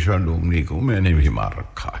सितम पेशा डोमनी को मैंने भी मार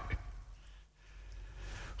रखा है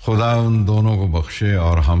खुदा उन दोनों को बख्शे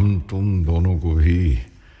और हम तुम दोनों को भी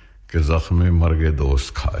कि जख्मे मरगे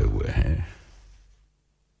दोस्त खाए हुए हैं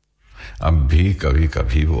अब भी कभी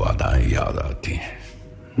कभी वो अदाएं याद आती हैं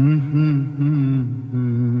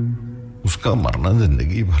उसका मरना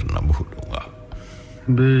जिंदगी भर न भूलूंगा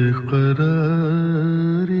बेकरारी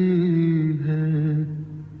है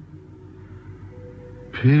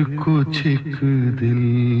फिर कुछ एक दिल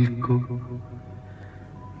को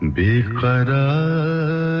बेकरारी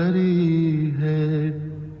है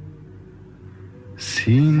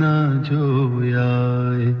सीना जो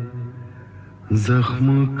आए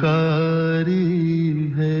जख्मकारी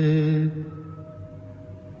है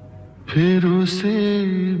फिर उसी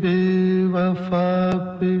बेवफा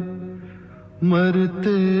पे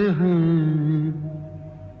मरते हैं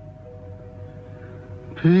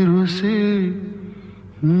फिर उसी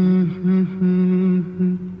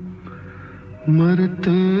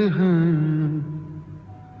मरते हैं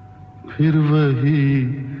फिर वही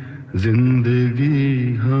जिंदगी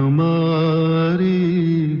हमारी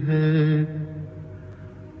है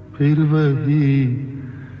फिर वही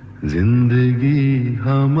जिंदगी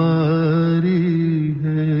हमारी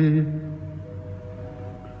है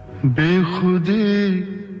बेखुदी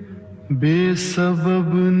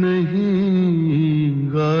बेसबब नहीं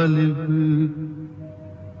गालिब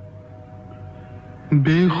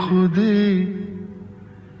बेखुदी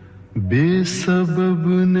बेसबब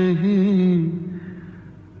नहीं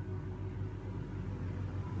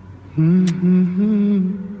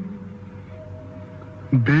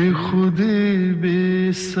बेखुदी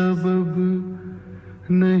बेसबब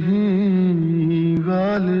नहीं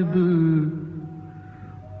गालिब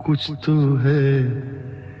कुछ तो है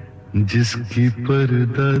जिसकी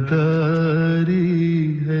पर्दादारी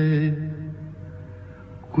है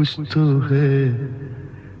कुछ तो है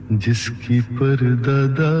जिसकी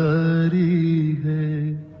पर्दादारी है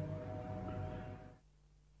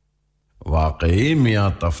वाकई मियां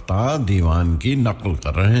तफ्ता दीवान की नकल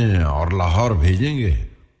कर रहे हैं और लाहौर भेजेंगे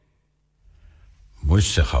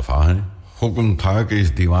मुझसे खफा हैं हुक्म था कि इस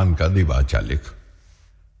दीवान का दिबाचा लिख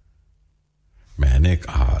मैंने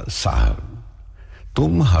कहा साहब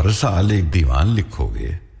तुम हर साल एक दीवान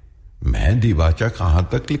लिखोगे मैं दिबाचा कहां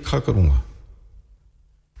तक लिखा करूंगा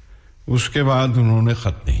उसके बाद उन्होंने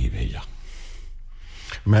खत नहीं भेजा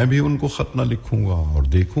मैं भी उनको खत ना लिखूंगा और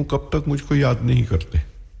देखूं कब तक मुझको याद नहीं करते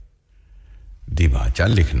दिबाचा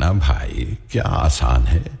लिखना भाई क्या आसान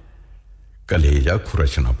है कलेजा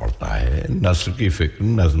खुरचना पड़ता है नस्र की फिक्र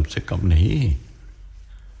नज्म से कम नहीं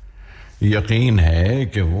यकीन है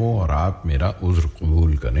कि वो और आप मेरा उज्र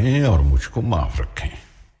कबूल करें और मुझको माफ रखें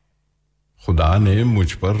खुदा ने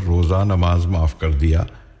मुझ पर रोजा नमाज माफ कर दिया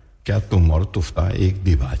क्या तुम और तुफ्ता एक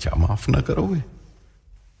दिबाचा माफ ना करोगे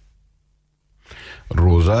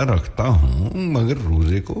रोजा रखता हूं मगर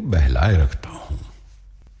रोजे को बहलाए रखता हूं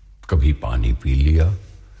कभी पानी पी लिया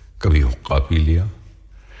कभी हुक्का पी लिया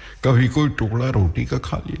कभी कोई टुकड़ा रोटी का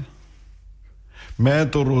खा लिया मैं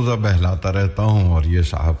तो रोजा बहलाता रहता हूं और ये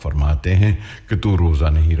साहब फरमाते हैं कि तू रोजा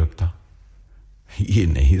नहीं रखता ये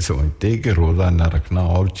नहीं समझते कि रोजा न रखना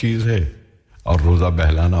और चीज है और रोजा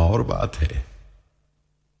बहलाना और बात है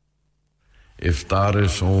इफ्तार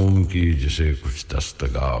सोम की जिसे कुछ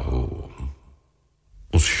दस्तगाह हो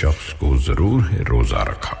उस शख्स को जरूर है रोजा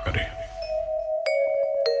रखा करे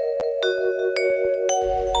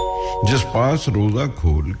जिस पास रोजा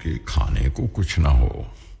खोल के खाने को कुछ ना हो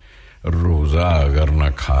रोजा अगर न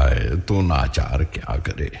खाए तो नाचार क्या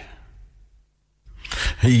करे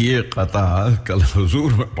ये कता कल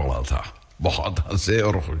हुजूर में पड़ा था बहुत हंसे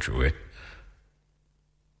और खुश हुए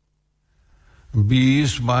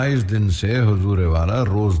 20-22 दिन से हुजूर वाला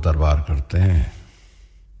रोज दरबार करते हैं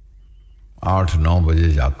 8-9 बजे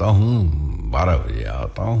जाता हूं 12 बजे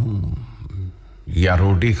आता हूं या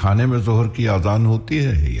रोटी खाने में जोहर की आजान होती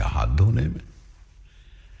है या हाथ धोने में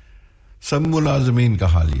सब मुलाजमीन का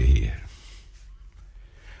हाल यही है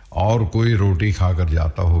और कोई रोटी खाकर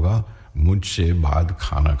जाता होगा मुझसे बाद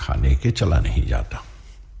खाना खाने के चला नहीं जाता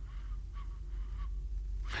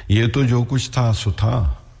ये तो जो कुछ था सो था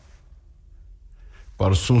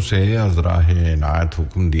परसों से अजराहे इनायत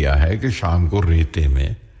हुक्म दिया है कि शाम को रेते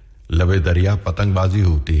में लबे दरिया पतंगबाजी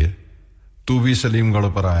होती है तू भी सलीमगढ़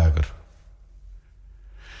पर आया कर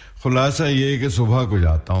खुलासा ये कि सुबह को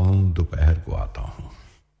जाता हूं दोपहर को आता हूं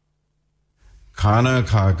खाना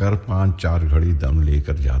खाकर 5-4 घड़ी दम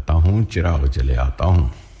लेकर जाता हूं चिराग जले आता हूं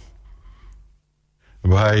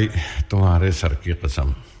भाई तुम्हारे सर की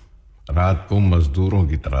कसम रात को मजदूरों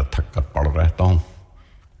की तरह थक कर पड़ रहता हूं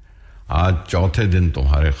आज चौथे दिन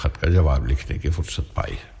तुम्हारे खत का जवाब लिखने की फुर्सत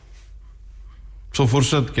पाई है सो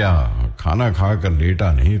फुर्सत क्या खाना खाकर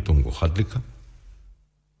लेटा नहीं तुमको खत लिखा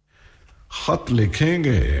खत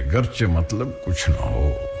लिखेंगे गरचे मतलब कुछ ना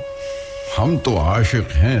हो हम तो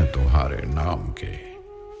आशिक हैं तुम्हारे नाम के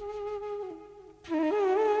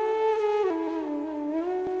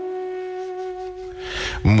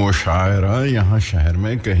मुशायरा यहां शहर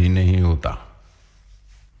में कहीं नहीं होता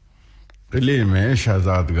किले में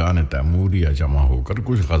शहजादगान तैमूरिया जमा होकर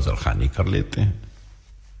कुछ गजल खानी कर लेते हैं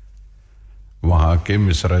वहां के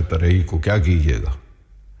मिसरा तरेई को क्या कीजिएगा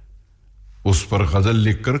उस पर गजल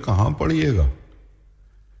लिखकर कहां पढ़िएगा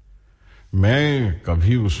मैं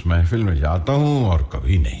कभी उस महफिल में जाता हूं और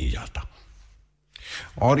कभी नहीं जाता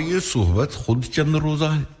और ये सुहबत खुद चंद रोजा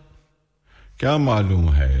है क्या मालूम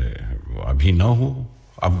है अभी ना हो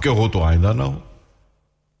अब के हो तो आइंदा ना हो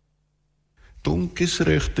तुम किस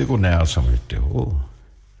रिश्ते को नया समझते हो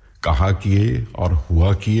कहा किए और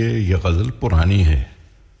हुआ किए ये गजल पुरानी है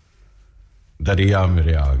दरिया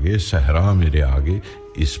मेरे आगे सहरा मेरे आगे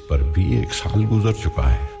इस पर भी 1 साल गुजर चुका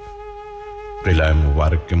है रिलाय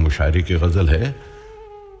मुबारक के मुशायरे की गजल है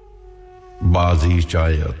बाजी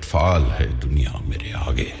चाहे अतफाल है दुनिया मेरे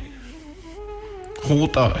आगे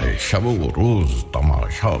होता है शब व रोज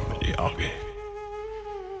तमाशा मेरे आगे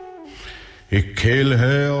एक खेल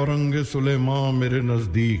है औरंगे सुलेमान मेरे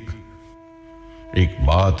नजदीक एक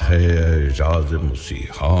बात है एजाज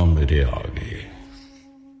मसीहा मेरे आगे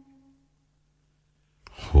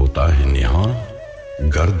होता है निहा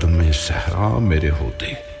गर्द में सहरा मेरे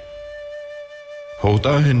होते होता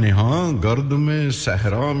है निहा गर्द में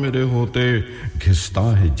सहरा मेरे होते घिसता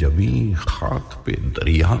है जबी खाक पे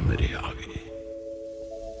दरिया मेरे आगे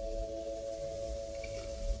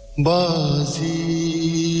बाजी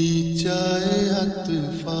चाहे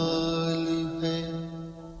अतफाल है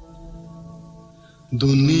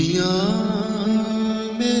दुनिया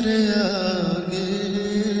मेरे आगे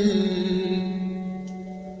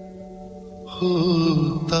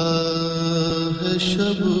होता है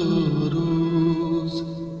शब रोज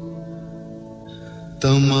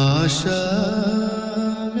तमाशा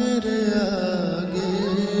मेरे आगे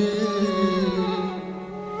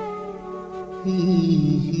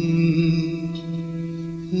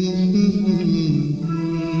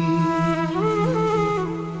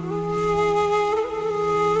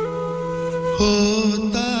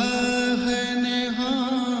होता है नेहा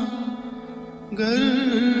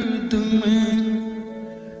गर्द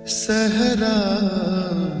में सहरा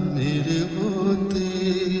मेरे होते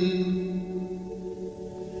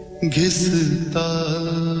घिसता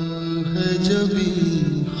है जबी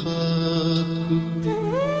खाक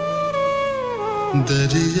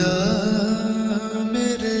दरिया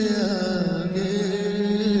मेरे आगे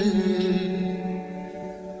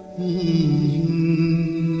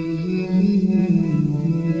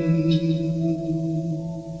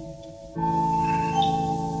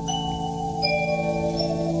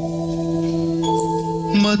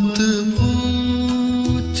मत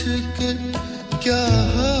पूछ के क्या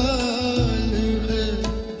हाल है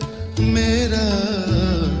मेरा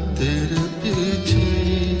तेरे पीछे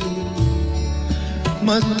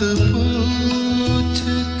मत पूछ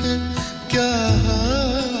के क्या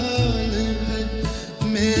हाल है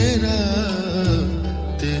मेरा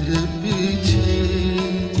तेरे पीछे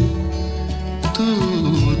तू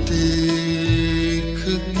देख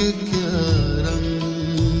के क्या रंग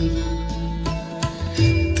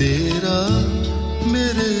तेरा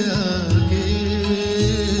मेरे आगे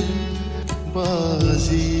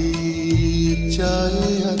बाजी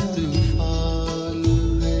चाहे अतफाल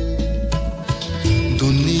है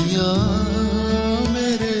दुनिया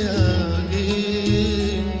मेरे आगे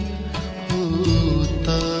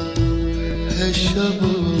होता है शब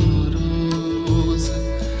रोज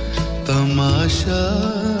तमाशा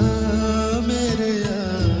मेरे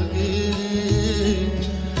आगे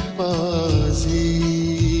बाजी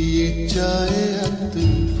चाहे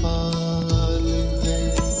अतफाल है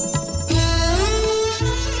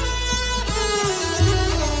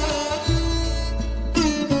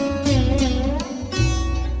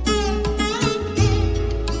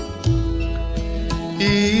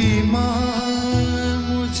ईमान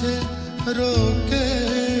मुझे रोके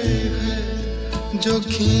है जो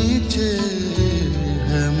खींचे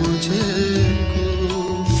है मुझे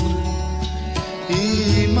कुफ्र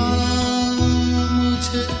ईमान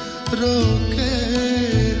मुझे रोके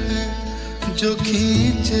है जो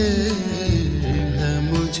खींचे है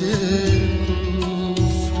मुझे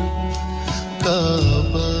कुफ्र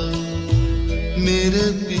काबा मेरे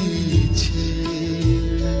पीछे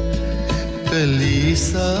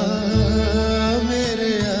कलीसा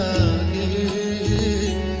मेरे आगे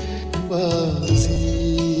बाजी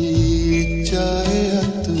चाहे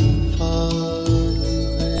अतफाल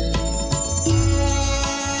है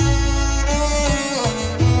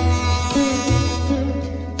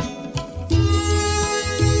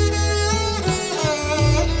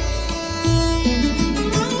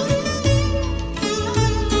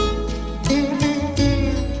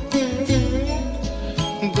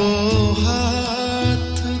गो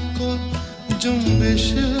हाथ को जुम्बिश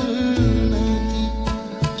नहीं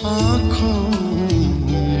आँखों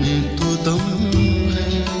में तो दम है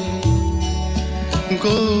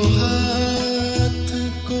गो हाथ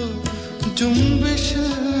को जुम्बिश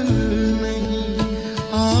नहीं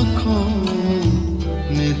आँखों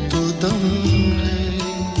में तो दम है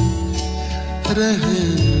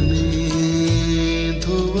रहने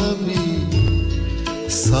दो अभी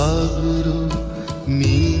सागरो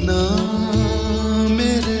मीना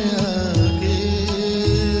मेरे आगे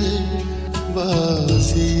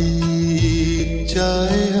बाजी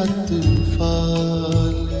चाहे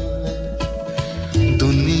अतफाल है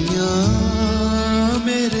दुनिया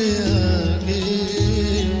मेरे आगे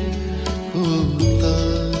होता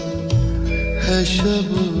है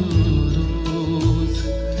शब रोज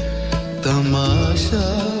तमाशा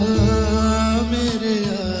मेरे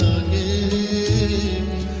आगे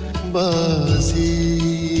बाजी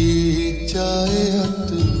चाहे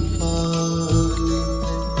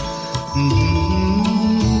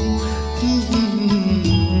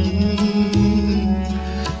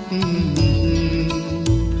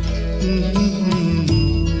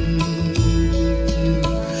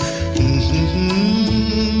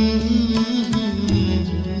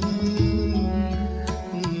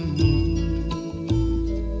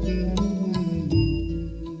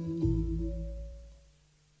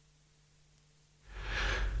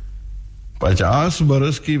पचास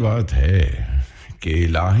बरस की बात है कि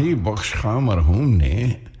इलाही बख्श खां मरहूम ने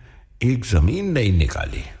एक जमीन नहीं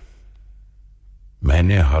निकाली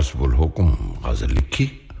मैंने हस्बुल हुक्म गजल लिखी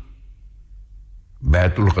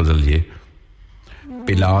बैतुल गजल ये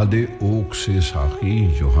पिला दे ओक से साखी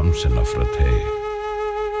जो हमसे नफरत है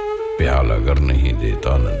प्याल अगर नहीं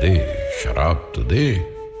देता न दे शराब तो दे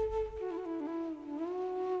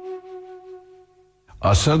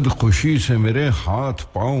असद खुशी से मेरे हाथ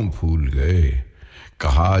पांव फूल गए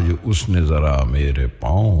कहा जो उसने जरा मेरे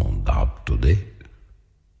पांव दाब तो दे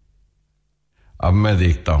अब मैं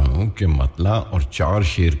देखता हूं कि मतला और 4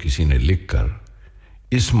 शेर किसी ने लिखकर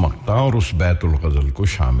इस मक्ता और उस बैतुल गजल को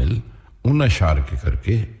शामिल उन अशार के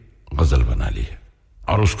करके गजल बना ली है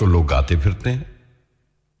और उसको लोग गाते फिरते हैं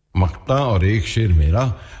मक्ता और 1 शेर मेरा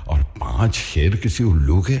और 5 शेर किसी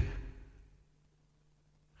उल्लू के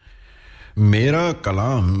मेरा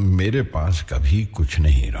कलाम मेरे पास कभी कुछ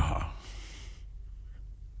नहीं रहा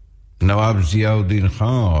नवाब जियाउद्दीन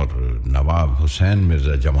खां और नवाब हुसैन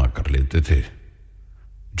मिर्जा जमा कर लेते थे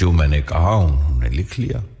जो मैंने कहा उन्होंने लिख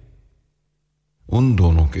लिया उन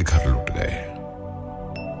दोनों के घर लुट गए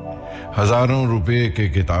हजारों रुपए के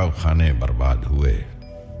किताब खाने बर्बाद हुए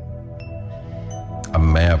अब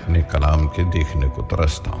मैं अपने कलाम के देखने को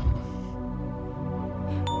तरसता हूं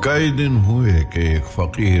कई दिन हुए कि एक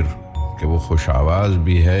फकीर कि वो खुश आवाज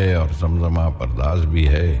भी है और जमजमा परदाज भी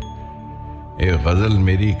है एक गजल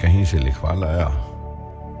मेरी कहीं से लिखवा लाया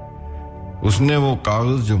उसने वो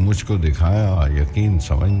कागज जो मुझको दिखाया यकीन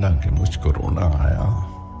समझना कि मुझको रोना आया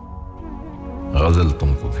गजल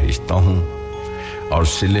तुमको भेजता हूं और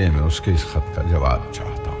सिले में उसके इस खत का जवाब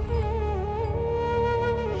चाहता हूं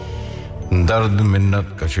दर्द मिन्नत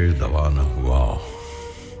कशे दवा न हुआ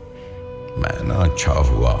मैं ना अच्छा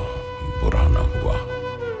हुआ बुरा न हुआ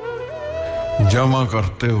जमा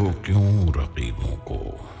करते हो क्यों रकीबों को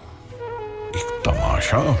एक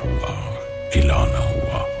तमाशा हुआ किला न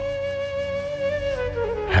हुआ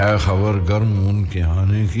है खबर गर्म उनके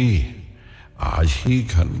आने की आज ही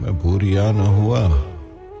घर में भूरिया न हुआ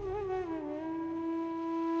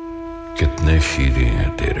कितने शीरे हैं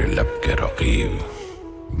तेरे लब के रकीब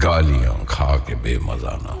गालियां खा के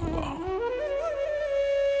बेमजा न हुआ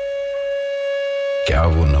क्या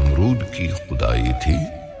वो नमरूद की खुदाई थी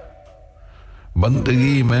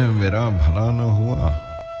बंदगी में मेरा भला न हुआ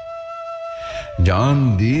जान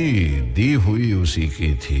दी हुई उसी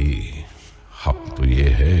की थी हक तो ये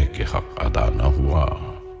है कि हक अदा न हुआ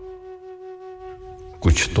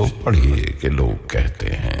कुछ तो पढ़िए कि लोग कहते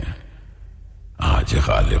हैं आज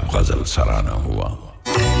गालिब गजल सराना हुआ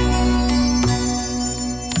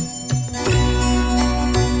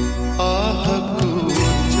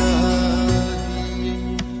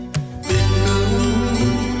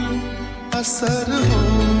असर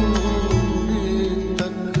होने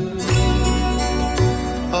तक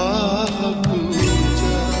आह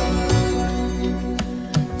पूजा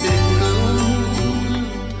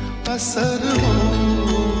असर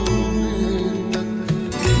होने तक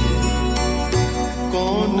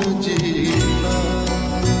कौन जीता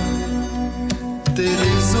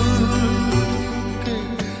तेरे जुल्फ के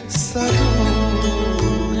सर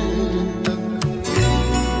होने तक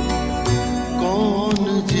कौन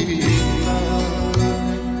जीता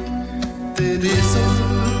तेरे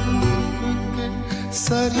जुल्फ के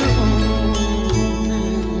सर होने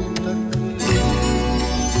तक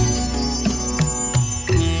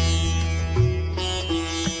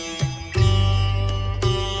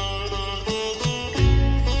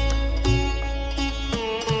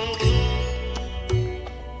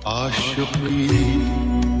आशिकी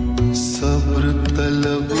सब्र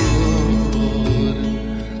तलब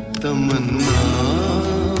तमन्ना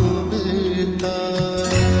बेता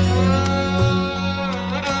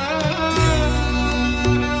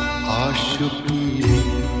आशुकी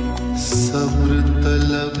सब्र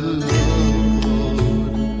तलब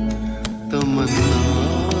तमन्ना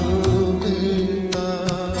बेता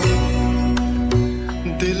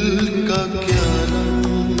दिल का क्या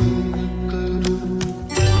रंग करूं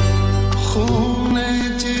खून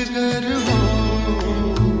जिगर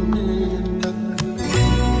होने तक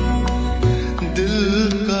दिल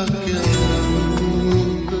का क्या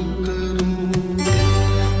रंग करूं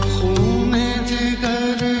खून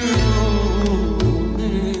जिगर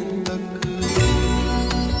होने तक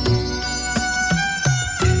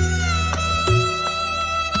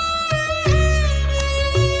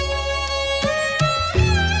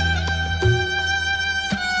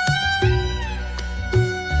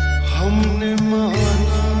हमने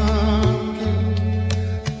माना कि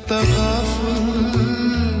तगाफुल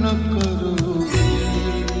न करोगे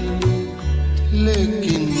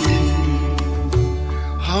लेकिन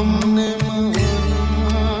हमने माना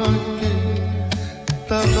कि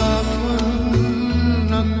तगाफुल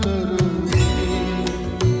न करोगे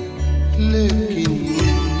लेकिन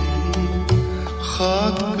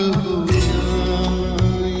खाक हो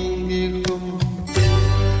जाएंगे हम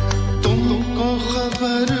तुमको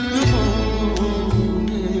खबर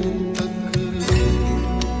होने तक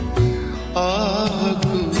आह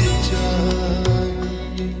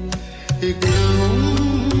जाए एक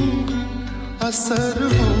उम्र असर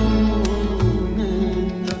होने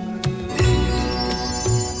तक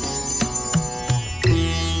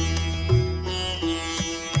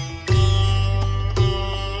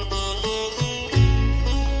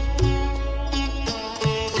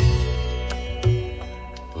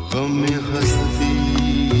गम हस्ती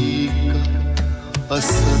का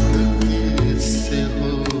असद से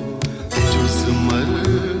हो जुज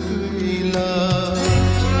मर्ग इलाज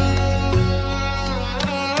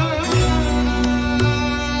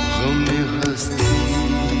गम हस्ती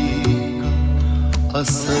का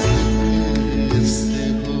असद से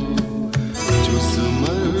हो जुज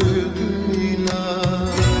मर्ग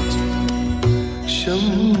इलाज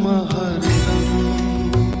शम्मा हरदम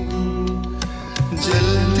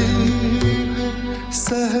जलती है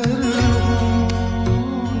सहर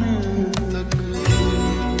होने तक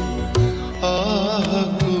आह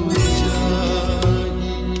को जाए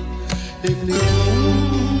एक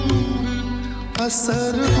उम्र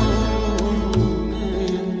असर होने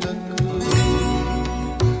तक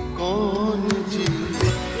कौन जीता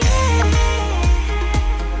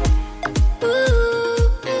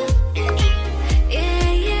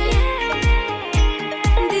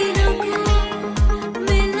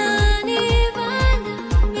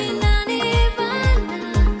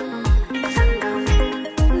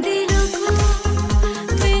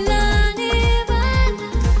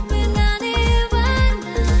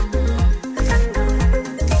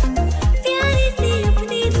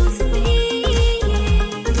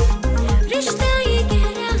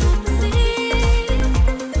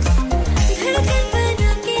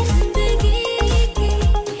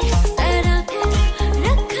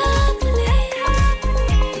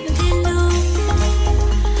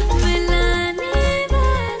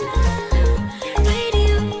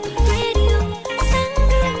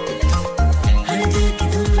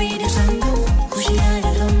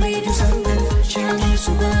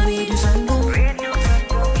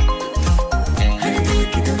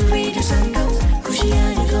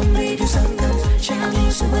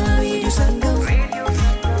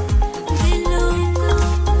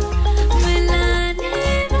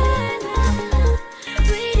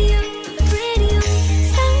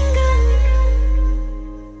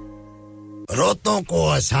रोतों को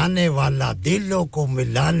हंसाने वाला दिलों को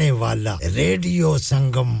मिलाने वाला रेडियो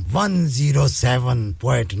संगम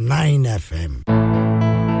 107.9 FM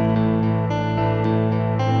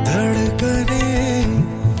धड़कने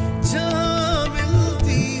जहाँ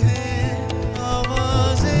मिलती है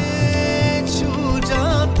आवाजें छू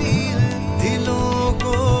जाती है दिलों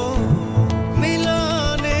को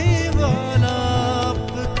मिलाने वाला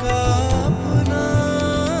आपका अपना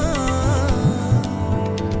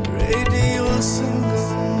radio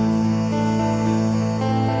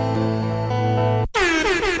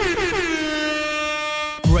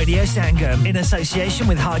Radio Sangam in association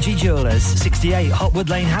with Haji Jewellers, 68 Hotwood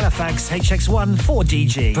Lane, Halifax, HX1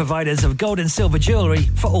 4DG. Providers of gold and silver jewellery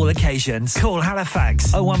for all occasions. Call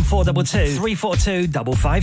Halifax 01422 342 555.